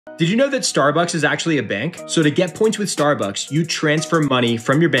Did you know that Starbucks is actually a bank? So to get points with Starbucks, you transfer money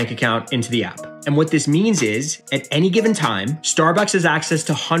from your bank account into the app. And what this means is, at any given time, Starbucks has access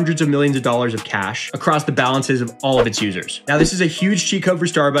to hundreds of millions of dollars of cash across the balances of all of its users. Now, this is a huge cheat code for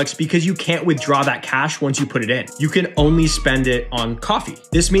Starbucks because you can't withdraw that cash once you put it in. You can only spend it on coffee.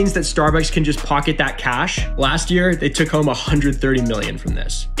 This means that Starbucks can just pocket that cash. Last year, they took home $130 million from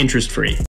this, interest-free.